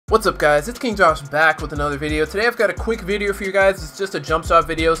What's up guys, it's King Josh back with another video. Today I've got a quick video for you guys. It's just a jump shot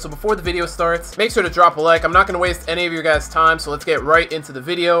video, so before the video starts, make sure to drop a like. I'm not going to waste any of your guys' time, so let's get right into the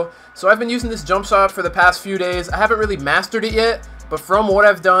video. So I've been using this jump shot for the past few days. I haven't really mastered it yet, but from what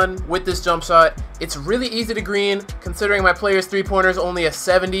I've done with this jump shot, it's really easy to green, considering my player's three-pointer is only a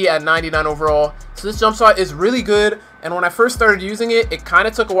 70 at 99 overall. So this jump shot is really good, and when I first started using it, it kind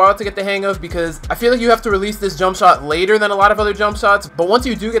of took a while to get the hang of because I feel like you have to release this jump shot later than a lot of other jump shots, but once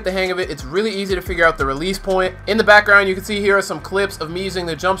you do get the hang of it, it's really easy to figure out the release point. In the background, you can see here are some clips of me using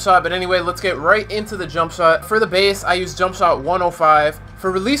the jump shot, but anyway, let's get right into the jump shot. For the base, I use jump shot 105.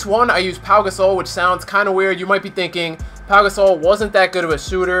 For release 1, I use Pau Gasol, which sounds kind of weird. You might be thinking, Pau Gasol wasn't that good of a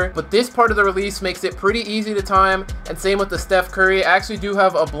shooter, but this part of the release makes it pretty easy to time, and same with the Steph Curry. I actually do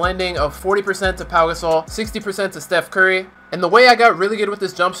have a blending of 40% to Pau Gasol, 60% to Steph Curry. And the way I got really good with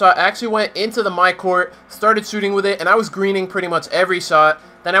this jump shot, I actually went into the my court, started shooting with it, and I was greening pretty much every shot.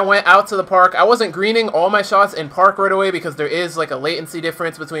 Then I went out to the park. I wasn't greening all my shots in park right away because there is like a latency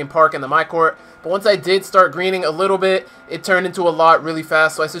difference between park and the my court. But once I did start greening a little bit, it turned into a lot really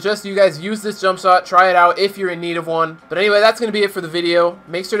fast. So I suggest you guys use this jump shot, try it out if you're in need of one. But anyway, that's going to be it for the video.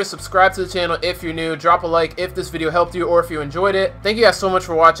 Make sure to subscribe to the channel if you're new. Drop a like if this video helped you or if you enjoyed it. Thank you guys so much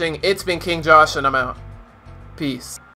for watching. It's been King Josh and I'm out. Peace.